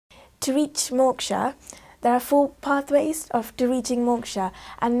to reach moksha, there are 4 pathways to reaching moksha,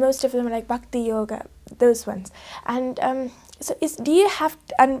 and most of them are like bhakti yoga, those ones. And do you have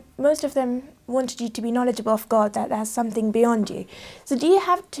and most of them wanted you to be knowledgeable of God, that there's something beyond you. So do you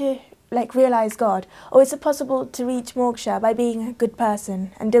have to realize God, or is it possible to reach moksha by being a good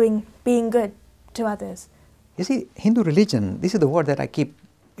person and being good to others? You see, Hindu religion, this is the word that I keep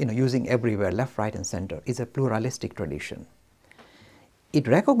using everywhere, left, right and center, is a pluralistic tradition. It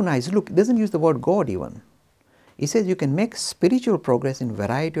recognizes, look, it doesn't use the word God even. It says you can make spiritual progress in a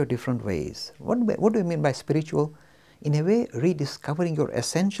variety of different ways. What do I mean by spiritual? In a way, rediscovering your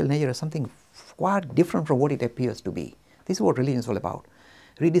essential nature as something quite different from what it appears to be. This is what religion is all about.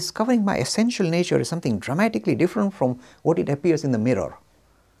 Rediscovering my essential nature is something dramatically different from what it appears in the mirror.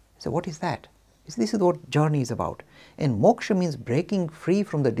 So what is that? This is what journey is about. And moksha means breaking free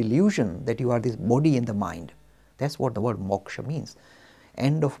from the delusion that you are this body and the mind. That's what the word moksha means.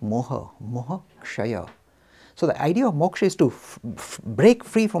 End of moha, moha kshaya. So the idea of moksha is to break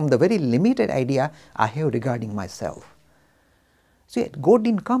free from the very limited idea I have regarding myself. See, God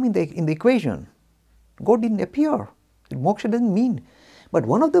didn't come in the equation. God didn't appear. Moksha doesn't mean. But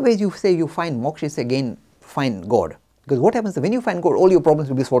one of the ways you say you find moksha is again find God. Because what happens when you find God, all your problems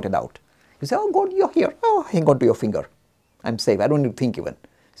will be sorted out. You say, oh God, you're here. Oh, hang on to your finger. I'm safe. I don't need to think even.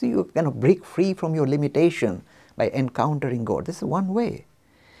 So you kind of break free from your limitation by encountering God. This is one way.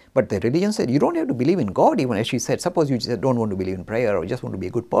 But the religion said you don't have to believe in God even, as she said. Suppose you just don't want to believe in prayer or just want to be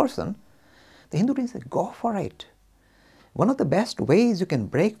a good person. The Hindu religion said, go for it. One of the best ways you can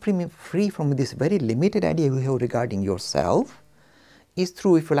break free from this very limited idea you have regarding yourself is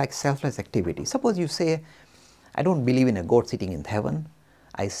through, if you like, selfless activity. Suppose you say, I don't believe in a God sitting in heaven.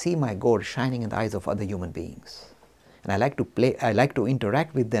 I see my God shining in the eyes of other human beings. And I like to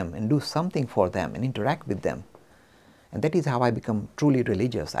interact with them and do something for them and interact with them. And that is how I become truly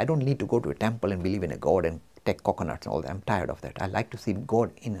religious. I don't need to go to a temple and believe in a God and take coconuts and all that. I'm tired of that. I like to see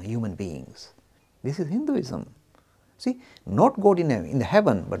God in human beings. This is Hinduism. See, not God in the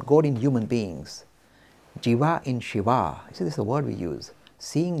heaven, but God in human beings. Jiva in Shiva. See, this is the word we use.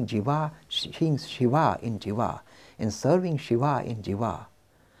 Seeing Shiva in Jiva and serving Shiva in Jiva.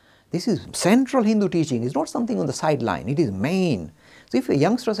 This is central Hindu teaching. It's not something on the sideline. It is main. So if a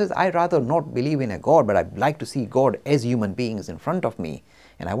youngster says, I'd rather not believe in a God, but I'd like to see God as human beings in front of me,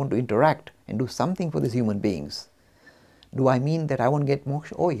 and I want to interact and do something for these human beings, do I mean that I won't get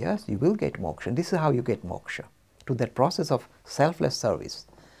moksha? Oh yes, you will get moksha. And this is how you get moksha, to that process of selfless service.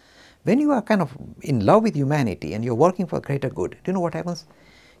 When you are kind of in love with humanity and you're working for greater good, do you know what happens?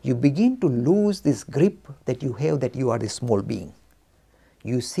 You begin to lose this grip that you have that you are this small being.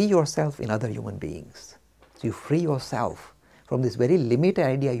 You see yourself in other human beings. So you free yourself from this very limited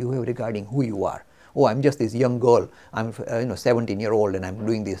idea you have regarding who you are. Oh, I'm just this young girl, I'm 17-year-old and I'm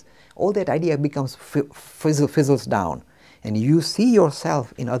doing this. All that idea becomes fizzles down, and you see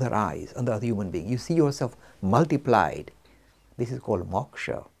yourself in other eyes, other human being. You see yourself multiplied. This is called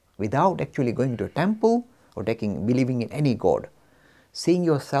moksha, without actually going to a temple or believing in any God. Seeing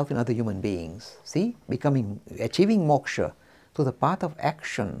yourself in other human beings, see, achieving moksha through the path of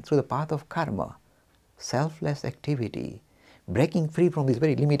action, through the path of karma, selfless activity, breaking free from this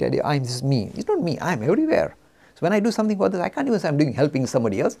very limited idea, this is me. It's not me, I'm everywhere. So when I do something for others, I can't even say I'm helping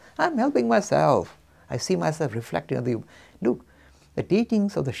somebody else, I'm helping myself. I see myself reflected in the... Look, the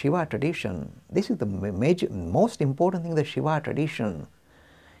teachings of the Shiva tradition, this is the most important thing, the Shiva tradition.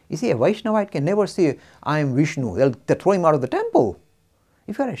 You see, a Vaishnavite can never say, I am Vishnu, they'll throw him out of the temple.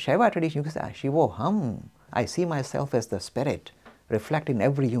 If you are a Shiva tradition, you can say, Shivoham. I see myself as the spirit reflected in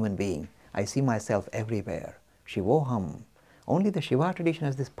every human being. I see myself everywhere. Shivoham. Only the Shiva tradition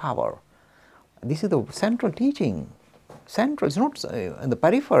has this power. This is the central teaching. Central, it's not in the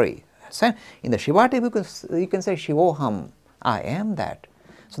periphery. In the Shiva tradition, you can say Shivoham. I am that.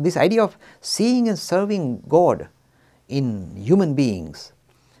 So this idea of seeing and serving God in human beings,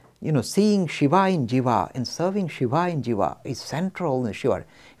 seeing Shiva in Jiva and serving Shiva in Jiva is central in the Shiva.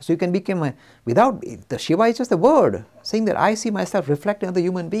 So you can become without, the Shiva is just a word, saying that I see myself reflected in the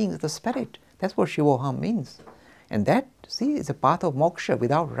human beings, the spirit. That's what Shivoham means. And that, see, is a path of moksha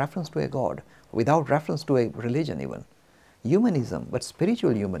without reference to a God, without reference to a religion even. Humanism, but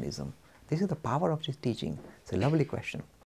spiritual humanism. This is the power of this teaching. It's a lovely question.